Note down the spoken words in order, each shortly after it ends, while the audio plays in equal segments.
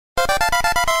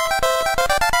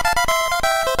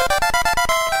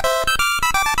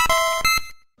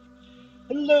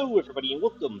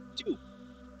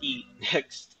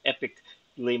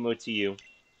over to you,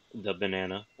 the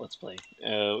banana. Let's play.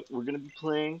 We're gonna be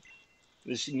playing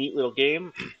this neat little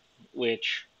game,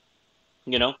 which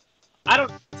you know, I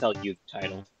don't tell you the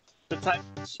title. The title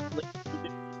is like,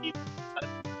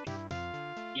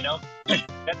 you know,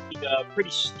 that'd be pretty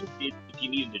stupid if you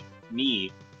needed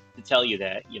me to tell you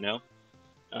that.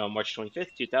 March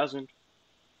 25th, 2000.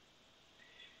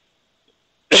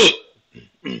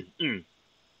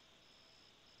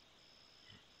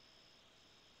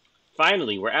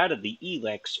 Finally, we're out of the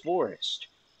Elex forest.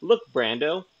 Look,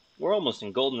 Brando, we're almost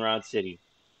in Goldenrod City.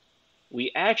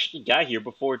 We actually got here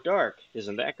before dark.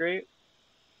 Isn't that great?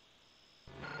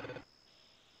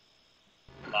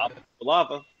 Lava,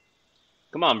 lava.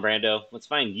 Come on, Brando. Let's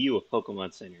find you a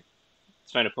Pokemon Center.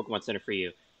 Let's find a Pokemon Center for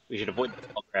you. We should avoid the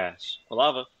tall grass.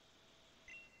 Lava.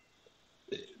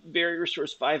 Berry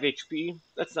restores 5 HP.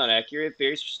 That's not accurate.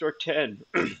 Berries restore 10.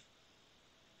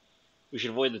 We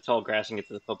should avoid the tall grass and get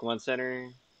to the Pokemon Center.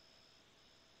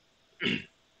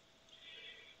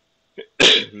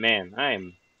 Man,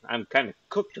 I'm kind of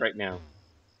cooked right now.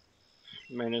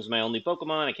 Marino's my only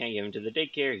Pokemon. I can't give him to the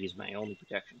daycare. He's my only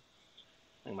protection.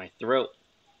 Like my throat.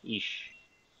 Yeesh.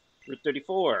 Route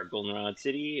 34, Goldenrod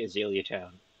City, Azalea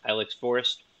Town. Ilex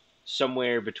Forest,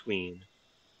 somewhere between.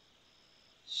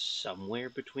 Somewhere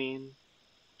between?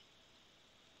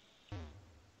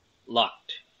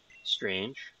 Locked.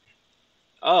 Strange.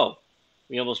 Oh,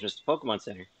 we almost missed the Pokemon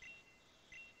Center.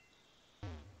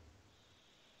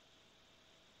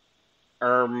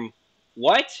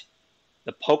 What?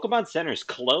 The Pokemon Center's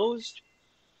closed?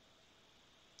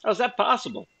 How's that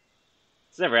possible?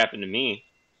 It's never happened to me.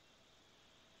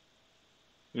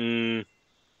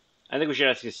 I think we should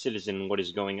ask a citizen what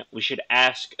is going on. We should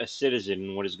ask a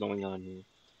citizen what is going on here.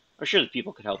 I'm sure the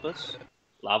people could help us.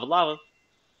 Lava lava.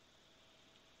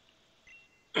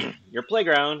 Your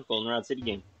playground, Goldenrod City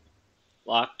game.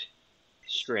 Locked.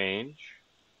 Strange.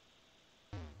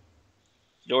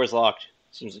 The door's locked.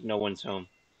 Seems like no one's home.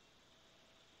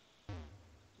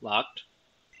 Locked.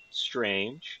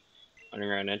 Strange.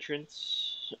 Underground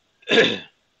entrance.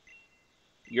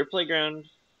 Your playground.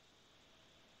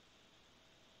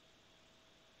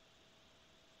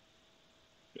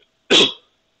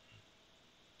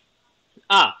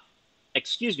 Ah,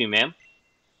 excuse me, ma'am.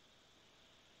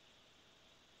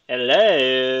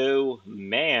 Hello,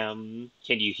 ma'am.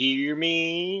 Can you hear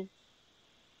me?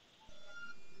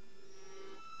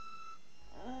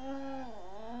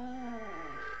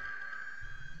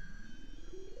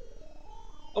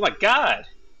 Oh my god!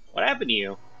 What happened to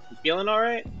you? You feeling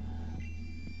alright?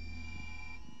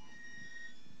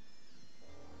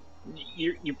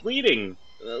 You're bleeding.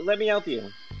 Let me help you.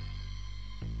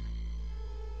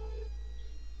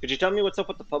 Could you tell me what's up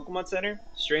with the Pokemon Center?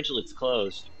 Strangely, it's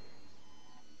closed.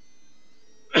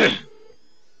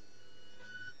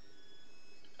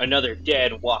 Another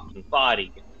dead walking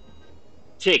body.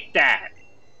 Take that!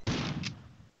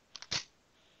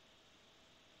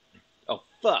 Oh,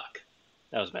 fuck.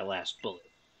 That was my last bullet.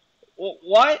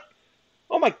 What?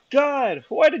 Oh my god!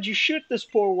 Why did you shoot this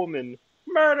poor woman?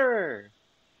 Murder!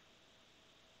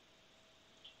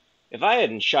 If I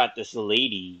hadn't shot this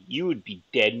lady, you would be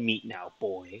dead meat now,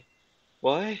 boy.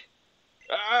 What?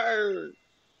 Arr!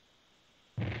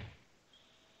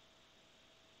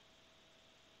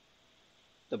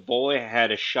 The boy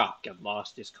had a shock and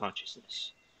lost his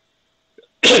consciousness.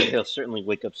 He'll certainly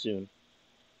wake up soon.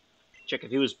 Check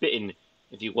if he was bitten.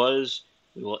 If he was,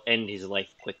 we will end his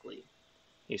life quickly.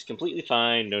 He's completely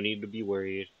fine, no need to be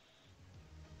worried.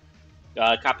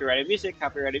 Copyrighted music,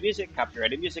 copyrighted music,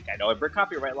 copyrighted music. I know I break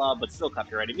copyright law, but still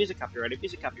copyrighted music, copyrighted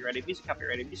music, copyrighted music,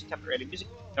 copyrighted music, copyrighted music,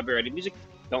 copyrighted music.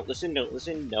 Don't listen, don't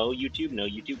listen. No YouTube, no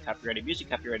YouTube. Copyrighted music,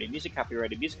 copyrighted music,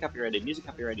 copyrighted music, copyrighted music,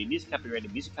 copyrighted music, copyrighted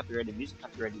music, copyrighted music,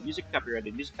 copyrighted music,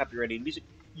 copyrighted music, copyrighted music.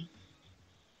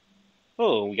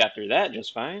 Oh, we got through that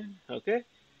just fine. Okay.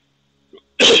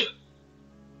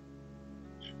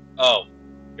 Oh,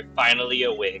 you're finally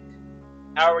awake.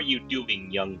 How are you doing,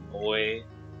 young boy?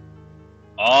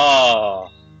 Oh,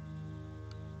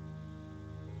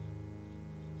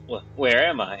 where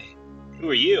am I?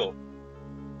 Who are you?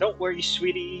 Don't worry,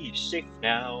 sweetie, you're safe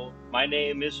now. My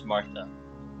name is Martha.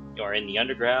 You are in the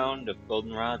underground of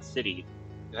Goldenrod City.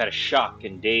 You had a shock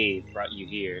and Dave brought you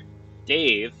here.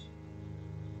 Dave?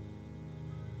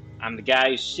 I'm the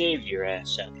guy who saved your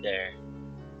ass out there.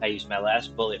 I used my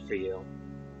last bullet for you.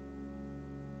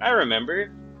 I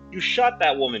remember. You shot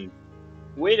that woman.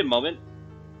 Wait a moment.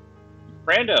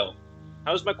 Brando,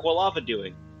 how's my Quilava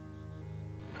doing?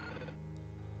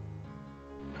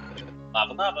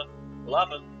 Lava, lava,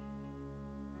 lava.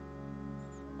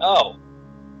 Oh,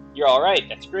 you're alright,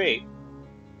 that's great.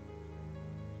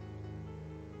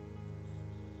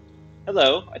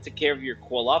 Hello, I took care of your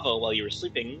Quilava while you were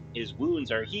sleeping. His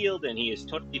wounds are healed and he is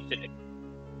totally fit.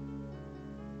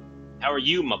 How are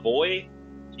you, my boy?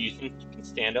 Do you think you can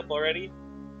stand up already?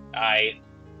 I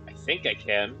think I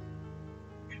can.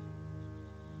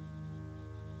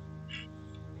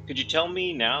 Could you tell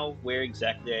me now where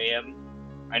exactly I am?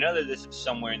 I know that this is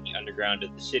somewhere in the underground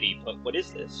of the city, but what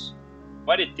is this?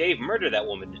 Why did Dave murder that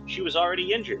woman? She was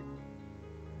already injured.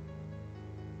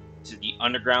 This is the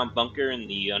underground bunker in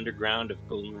the underground of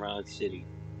Goldenrod City.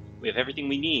 We have everything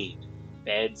we need.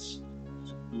 Beds,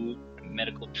 food, and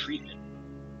medical treatment.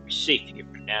 We're safe here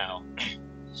for now.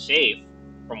 Safe?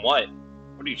 From what?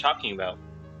 What are you talking about?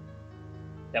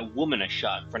 That woman I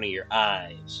shot in front of your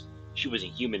eyes. She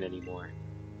wasn't human anymore.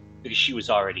 Because she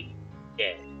was already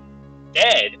dead.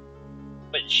 Dead?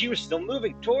 But she was still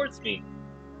moving towards me.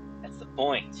 That's the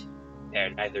point. They're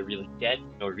neither really dead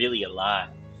nor really alive.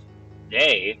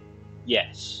 They?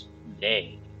 Yes,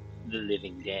 they. The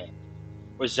living dead.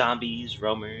 Or zombies,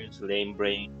 roamers,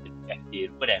 lame-brained,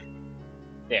 infected, whatever.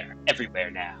 They're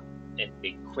everywhere now, and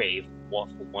they crave for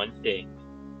one thing.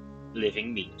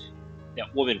 Living meat.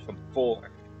 That woman from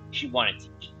before, she wanted to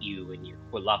eat you and your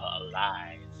Quilava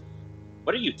alive.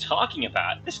 What are you talking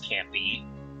about? This can't be.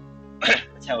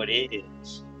 That's how it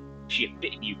is. If she had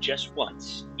bitten you just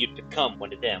once, you'd become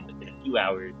one of them within a few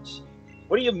hours.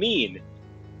 What do you mean?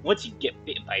 Once you get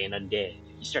bitten by an undead,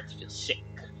 you start to feel sick.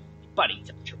 Your body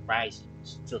temperature rises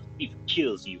until the fever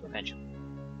kills you eventually.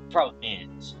 The problem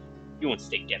is, you won't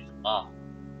stay dead for long.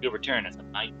 You'll return as a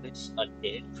mindless,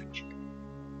 undead creature.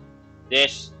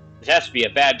 This has to be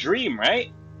a bad dream,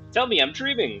 right? Tell me I'm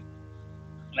dreaming.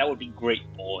 That would be great,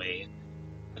 boy.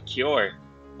 A cure.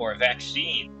 Or a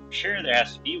vaccine. Sure, there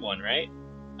has to be one, right?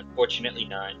 Unfortunately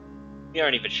not. We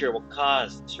aren't even sure what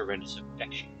caused this horrendous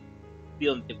infection. The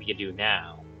only thing we can do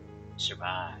now is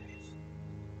survive.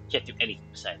 Can't do anything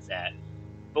besides that.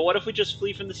 But what if we just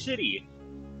flee from the city?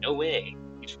 No way.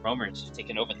 These roamers have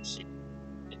taken over the city.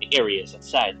 And the areas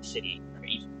outside the city are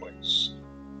even worse.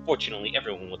 Fortunately,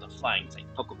 everyone with a flying-type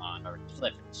Pokemon already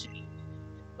fled from the city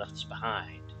and left us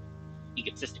behind.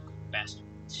 Egotistical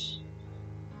bastards.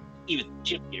 Even the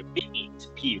gym leader bit me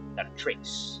disappeared without a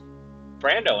trace.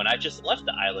 Brando and I just left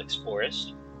the Ilex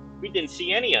forest. We didn't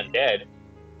see any undead.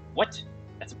 What?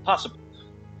 That's impossible.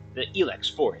 The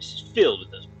Ilex forest is filled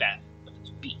with those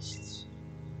beasts.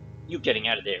 You getting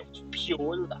out of there was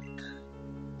pure luck.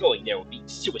 Going there would be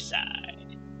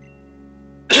suicide.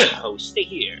 Oh, stay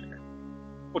here.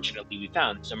 Fortunately, we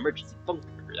found this emergency bunker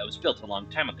that was built a long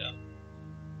time ago.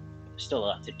 There's still a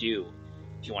lot to do.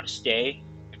 If you want to stay,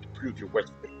 you have to prove your worth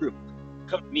for the group.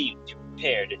 Come to me to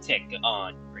prepare to take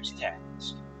on your first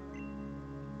task.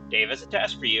 Dave has a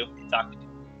task for you. Talk to him.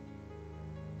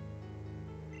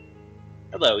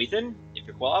 Hello, Ethan. If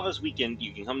your Quilava's weakened,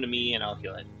 you can come to me and I'll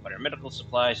heal it. But our medical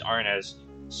supplies aren't as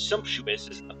sumptuous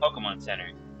as the Pokemon Center.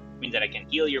 It means that I can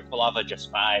heal your Quilava just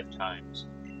 5 times.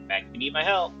 In fact, you need my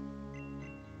help.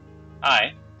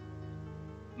 Hi.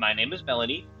 My name is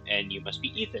Melanie, and you must be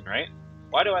Ethan, right?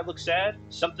 Why do I look sad?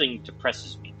 Something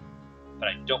depresses me, but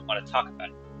I don't want to talk about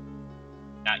it.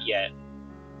 Not yet.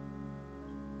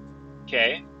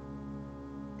 Okay.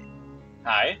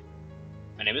 Hi.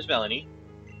 My name is Melanie.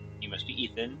 You must be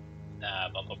Ethan. Blah,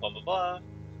 blah, blah, blah, blah.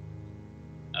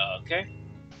 Okay.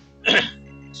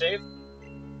 Save.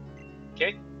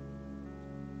 Okay.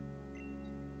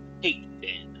 Hey,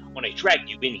 Ethan. When I dragged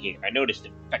you in here, I noticed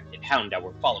an infected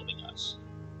Houndour following us.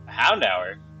 A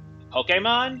Houndour? A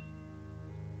Pokemon?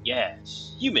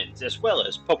 Yes, humans as well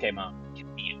as Pokemon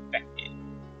can be infected.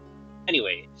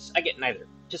 Anyways, I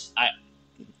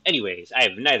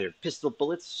have neither pistol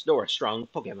bullets nor a strong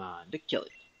Pokemon to kill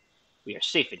it. We are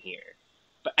safe in here,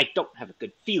 but I don't have a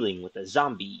good feeling with a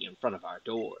zombie in front of our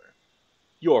door.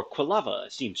 Your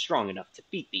Quilava seems strong enough to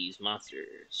beat these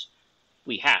monsters.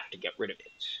 We have to get rid of it.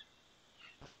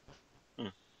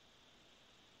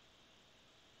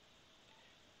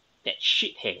 That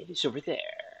shithead is over there.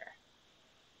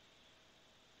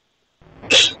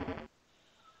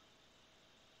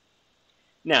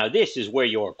 Now this is where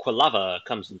your Quilava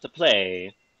comes into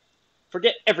play.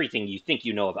 Forget everything you think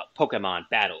you know about Pokemon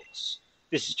battles.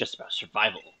 This is just about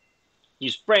survival.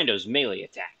 Use Brando's melee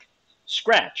attack.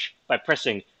 Scratch by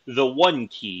pressing the 1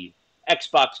 key.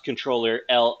 Xbox controller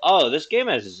L. Oh, this game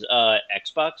has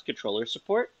Xbox controller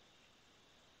support?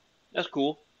 That's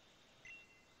cool.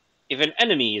 If an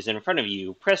enemy is in front of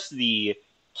you, press the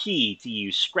key to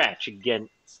use Scratch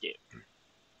against it.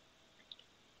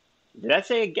 Did I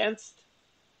say against?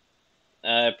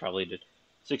 Probably did.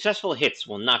 Successful hits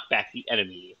will knock back the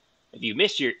enemy. If you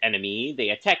miss your enemy, they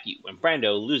attack you, and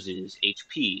Brando loses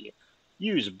HP.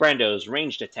 Use Brando's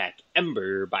ranged attack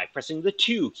Ember by pressing the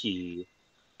 2 key.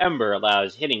 Ember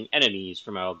allows hitting enemies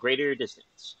from a greater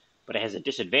distance, but it has a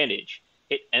disadvantage.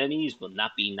 Hit enemies will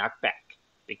not be knocked back.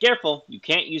 Be careful, you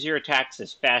can't use your attacks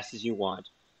as fast as you want.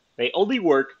 They only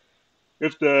work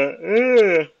if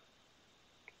the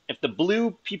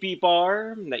blue PP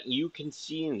bar that you can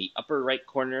see in the upper right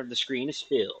corner of the screen is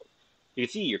filled. You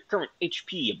can see your current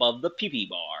HP above the PP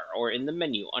bar or in the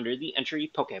menu under the entry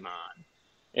Pokemon.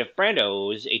 If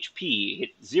Brando's HP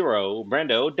hits 0,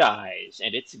 Brando dies,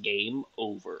 and it's game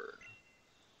over.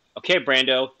 Okay,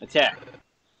 Brando, attack.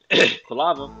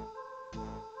 Quilava.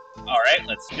 Alright,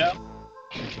 let's go.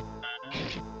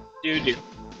 Dude.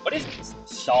 What is this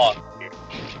song here?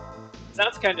 It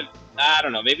sounds kind of, I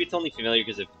don't know, maybe it's only familiar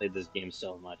because I've played this game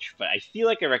so much, but I feel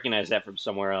like I recognize that from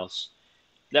somewhere else.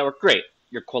 That worked great.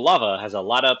 Your Quilava has a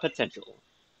lot of potential.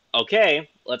 Okay,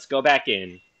 let's go back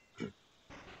in.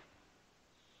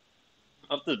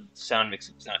 I hope the sound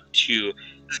mixing's not too...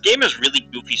 This game has really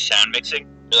goofy sound mixing.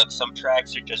 Like, some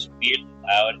tracks are just weirdly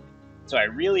loud. So I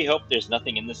really hope there's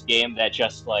nothing in this game that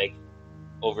just, like,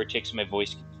 overtakes my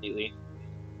voice completely.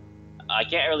 I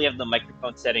can't really have the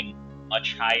microphone setting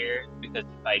much higher, because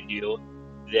if I do,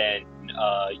 then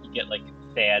you get, like,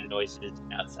 fan noises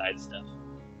and outside stuff.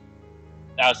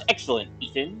 That was excellent,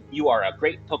 Ethan. You are a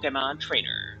great Pokemon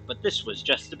trainer, but this was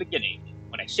just the beginning.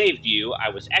 When I saved you, I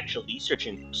was actually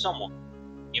searching for someone.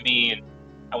 You mean,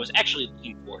 I was actually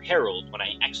looking for Harold when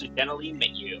I accidentally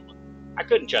met you. I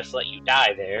couldn't just let you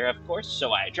die there, of course,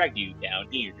 so I dragged you down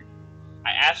here.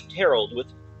 I tasked Harold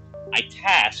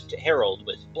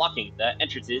with blocking the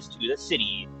entrances to the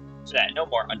city, so that no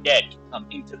more undead can come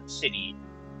into the city,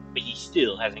 but he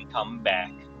still hasn't come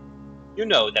back. You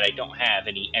know that I don't have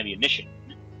any ammunition.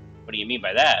 What do you mean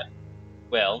by that?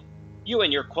 Well, you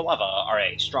and your Quilava are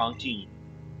a strong team.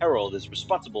 Harold is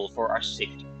responsible for our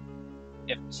safety.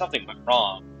 If something went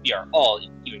wrong, we are all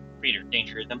in even greater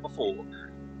danger than before.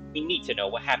 We need to know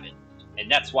what happened,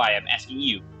 and that's why I'm asking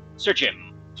you. Search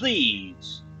him,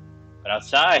 please! But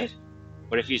outside?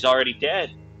 What if he's already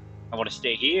dead? I want to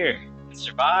stay here and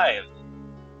survive.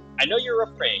 I know you're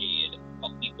afraid,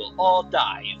 but we will all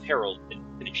die if Harold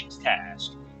didn't finish his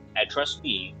task. And trust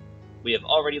me, we have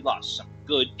already lost some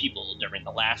good people during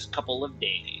the last couple of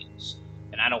days,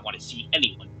 and I don't want to see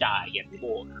anyone die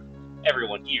anymore.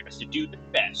 Everyone here has to do their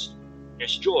best.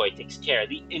 Nurse Joy takes care of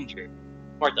the injured.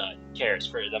 Martha cares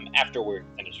for them afterward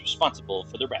and is responsible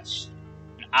for the rest.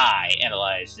 And I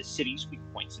analyze the city's weak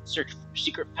points and search for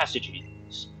secret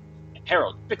passages. And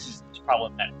Harold fixes these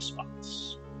problematic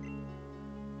spots.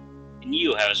 And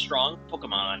you have a strong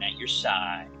Pokemon at your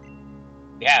side.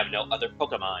 We have no other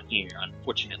Pokemon here,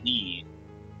 unfortunately,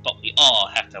 but we all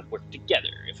have to work together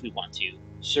if we want to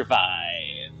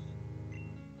survive.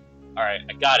 Alright,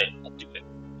 I got it. I'll do it.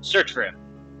 Search for him.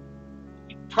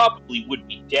 He probably would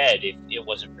be dead if it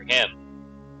wasn't for him.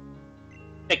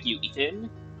 Thank you, Ethan. You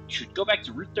should go back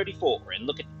to Route 34 and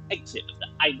look at the exit of the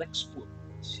Ilex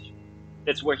Forest.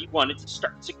 That's where he wanted to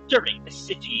start securing the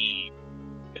city.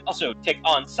 You can also take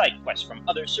on side quests from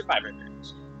other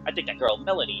survivors. I think that girl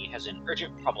Melanie has an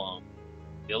urgent problem.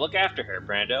 You'll look after her,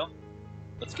 Brando.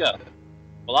 Let's go.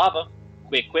 Quilava.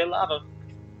 Quilava.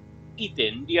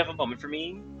 Ethan, do you have a moment for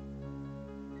me?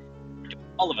 You're doing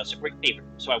all of us a great favor,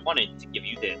 so I wanted to give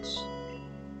you this.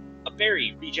 A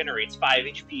berry regenerates 5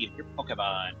 HP of your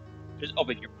Pokemon. Just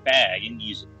open your bag and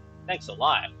use it. Thanks a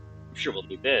lot. I'm sure we'll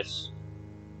need this.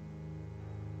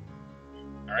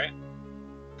 Alright.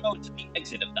 Go to the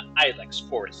exit of the Ilex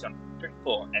Forest on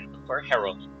 34 and look for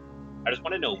Harold. I just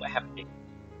want to know what happened.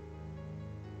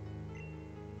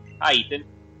 Hi, Ethan.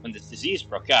 When this disease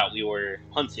broke out, we were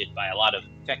hunted by a lot of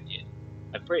infected.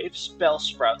 My brave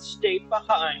Bellsprout stayed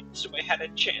behind, so I had a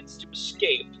chance to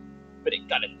escape. But it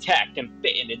got attacked and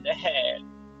bitten in the head.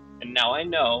 And now I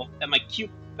know that my cute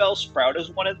Bellsprout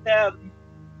is one of them.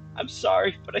 I'm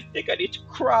sorry, but I think I need to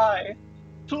cry.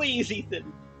 Please,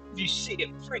 Ethan. If you see it,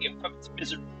 free it from its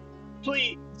misery.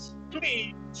 Please,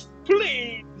 please,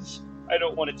 please. I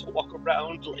don't want it to walk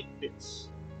around like this.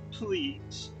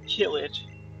 Please, kill it.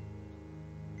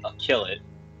 I'll kill it.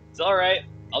 It's alright.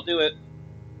 I'll do it.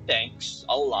 Thanks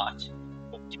a lot.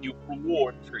 I'll give you a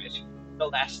reward for it. The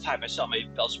last time I saw my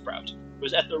Bellsprout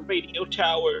was at the radio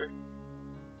tower.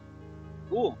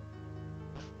 Ooh.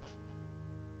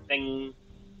 Thing.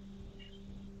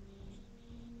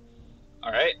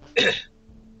 Alright.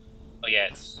 Oh yeah,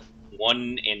 it's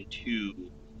 1 and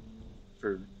 2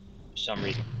 for some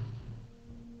reason.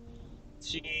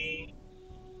 Let's see.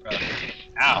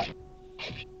 Ow.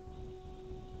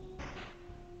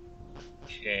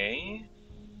 Okay.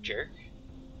 Jerk.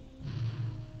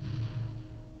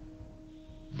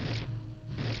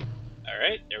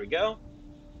 Alright, there we go.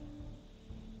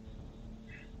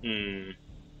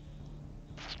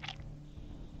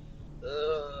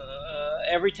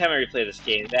 Every time I replay this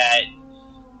game, that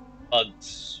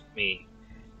bugs me.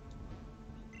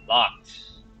 Locked.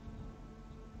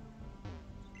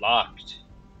 Locked.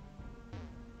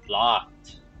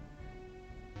 Locked.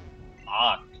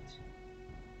 Locked.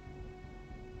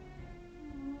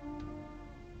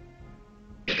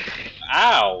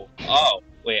 Ow! Oh,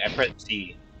 wait, I pressed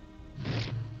C.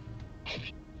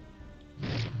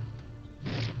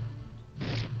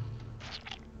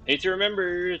 I need to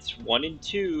remember it's 1 and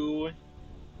 2,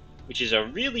 which is a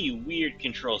really weird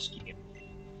control scheme.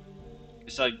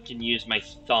 So I can use my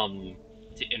thumb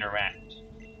to interact.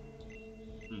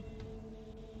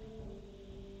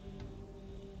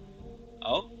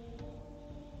 Oh?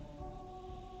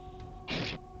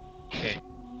 Okay.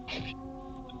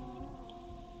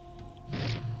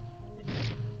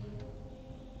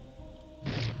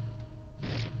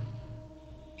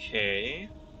 Okay.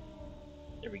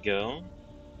 There we go.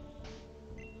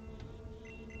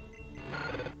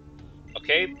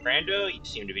 Okay, Brando, you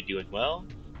seem to be doing well.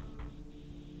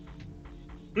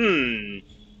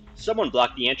 Someone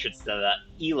blocked the entrance to the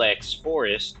Elex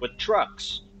forest with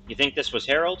trucks. You think this was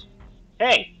Harold?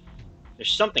 Hey,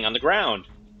 there's something on the ground.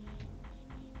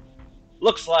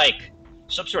 Looks like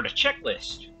some sort of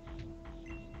checklist.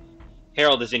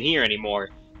 Harold isn't here anymore,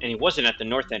 and he wasn't at the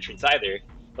north entrance either.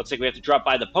 Looks like we have to drop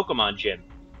by the Pokemon gym.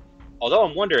 Although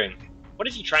I'm wondering, what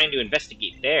is he trying to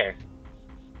investigate there?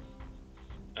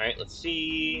 Alright, let's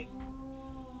see.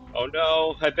 Oh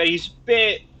no, I bet he's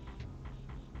bit.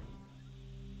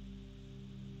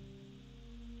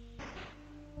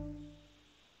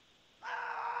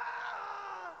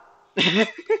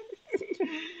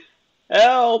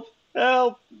 Help!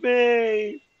 Help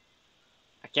me!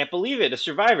 I can't believe it, a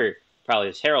survivor. Probably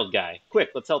this Harold guy.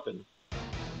 Quick, let's help him.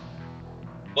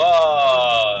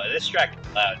 Whoa, this track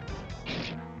is loud.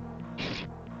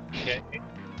 Okay.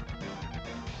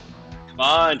 Come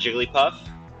on, Jigglypuff.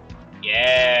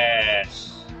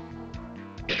 Yes.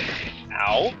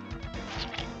 Ow.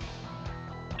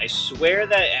 I swear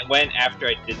that it went after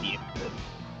I did the input.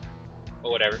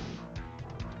 But whatever.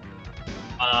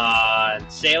 Come on,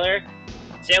 Sailor.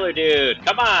 Sailor dude,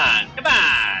 come on, come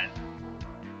on.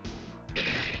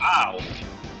 Ow.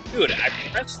 Dude, I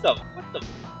pressed the, what the?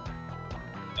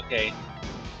 Okay.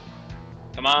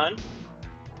 Come on.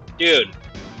 Dude.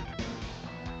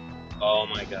 Oh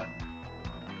my god.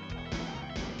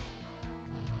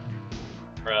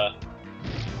 Bruh.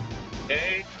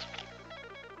 Okay.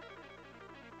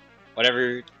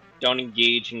 Whatever, don't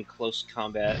engage in close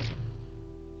combat.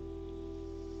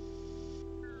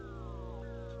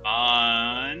 Come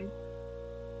on.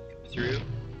 Go through.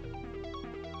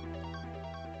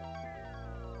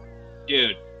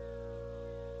 Dude.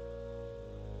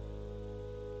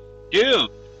 Dude!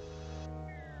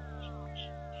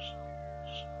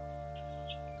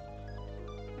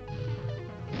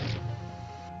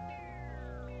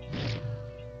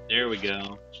 There we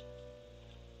go.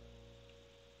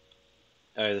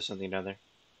 Oh, there's something down there.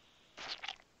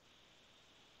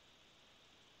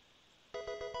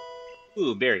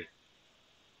 Ooh, berry.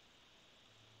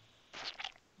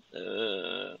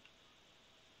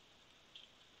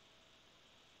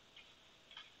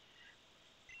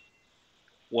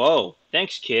 Whoa,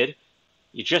 thanks, kid.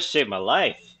 You just saved my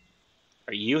life.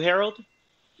 Are you Harold?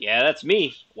 Yeah, that's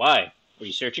me. Why? Were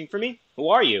you searching for me? Who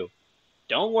are you?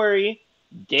 Don't worry.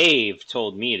 Dave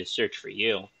told me to search for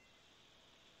you.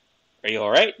 Are you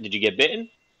alright? Did you get bitten?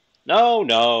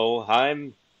 No,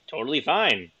 I'm totally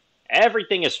fine.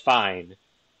 Everything is fine.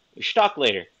 We should talk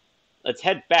later. Let's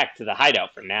head back to the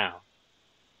hideout for now.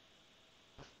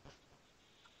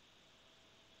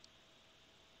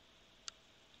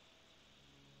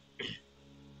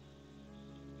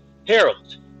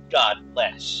 Harold, God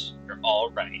bless. You're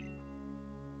alright.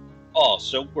 All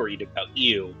so worried about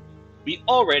you. We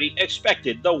already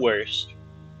expected the worst.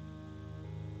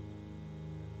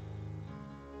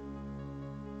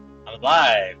 I'm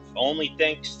alive, only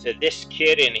thanks to this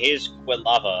kid and his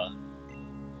Quilava.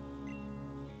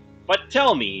 But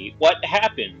tell me, what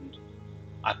happened?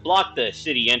 I blocked the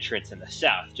city entrance in the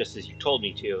south, just as you told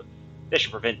me to. This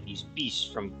should prevent these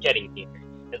beasts from getting here,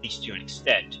 at least to an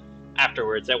extent.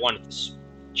 Afterwards, I wanted to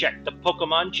check the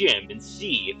Pokemon gym and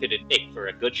see if it'd make for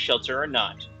a good shelter or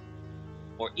not.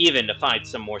 Or even to find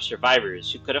some more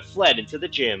survivors who could have fled into the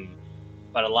gym.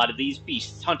 But a lot of these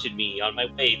beasts hunted me on my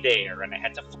way there, and I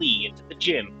had to flee into the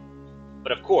gym.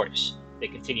 But of course, they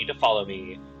continued to follow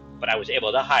me, but I was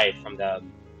able to hide from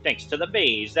them, thanks to the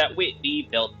maze that Whitby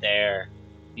built there.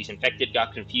 These infected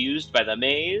got confused by the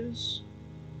maze.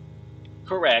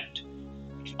 Correct.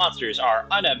 These monsters are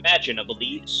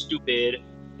unimaginably stupid.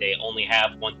 They only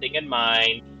have one thing in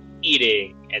mind,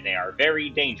 eating, and they are very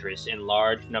dangerous in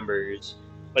large numbers.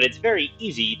 But it's very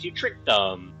easy to trick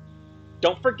them.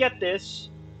 Don't forget this.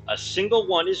 A single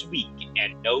one is weak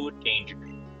and no danger.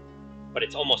 But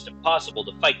it's almost impossible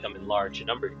to fight them in large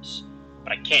numbers.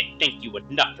 But I can't thank you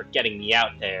enough for getting me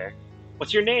out there.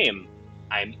 What's your name?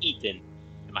 I'm Ethan,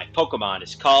 and my Pokemon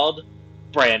is called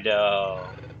Brando.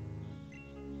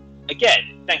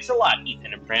 Again, thanks a lot,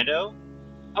 Ethan and Brando.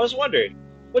 I was wondering,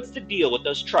 what's the deal with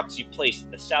those trucks you placed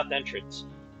at the south entrance?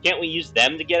 Can't we use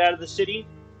them to get out of the city?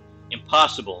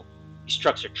 Impossible. These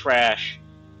trucks are trash.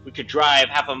 We could drive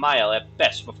half a mile at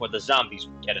best before the zombies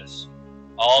would get us.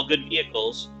 All good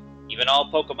vehicles, even all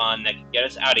Pokemon that can get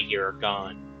us out of here, are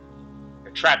gone.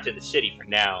 We're trapped in the city for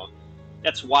now.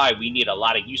 That's why we need a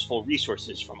lot of useful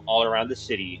resources from all around the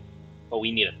city, but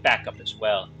we need a backup as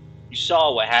well. You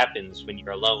saw what happens when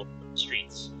you're alone on the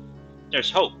streets. There's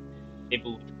hope. Maybe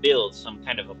we can build some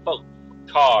kind of a boat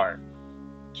or car.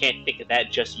 Can't think of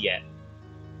that just yet.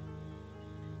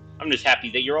 I'm just happy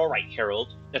that you're alright,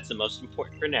 Harold. That's the most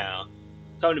important for now.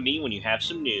 Come to me when you have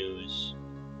some news.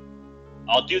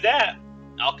 I'll do that.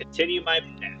 I'll continue my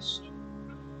best.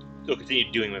 So I'll continue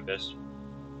doing my best.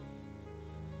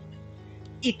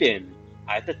 Ethan,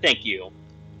 I have to thank you.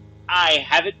 I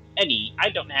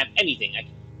don't have anything I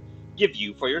can give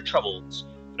you for your troubles,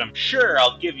 but I'm sure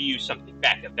I'll give you something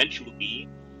back eventually.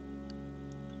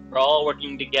 We're all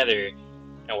working together,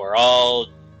 and we're all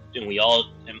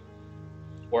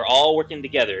working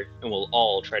together, and we'll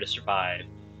all try to survive.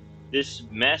 This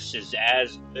mess is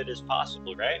as good as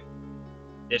possible, right?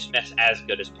 This mess as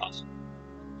good as possible.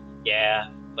 Yeah,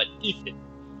 but Ethan,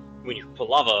 you and your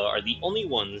Palava are the only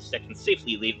ones that can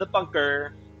safely leave the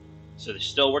bunker. So there's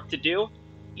still work to do?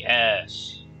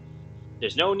 Yes.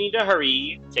 There's no need to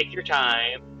hurry. Take your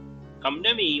time. Come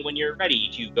to me when you're ready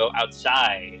to go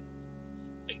outside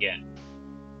again.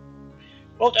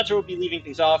 Well, that's where we'll be leaving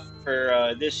things off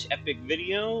for this epic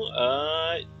video.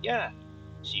 Yeah.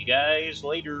 See you guys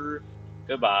later.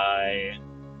 Goodbye.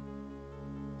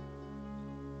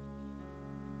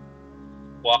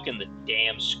 Walk in the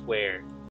damn square.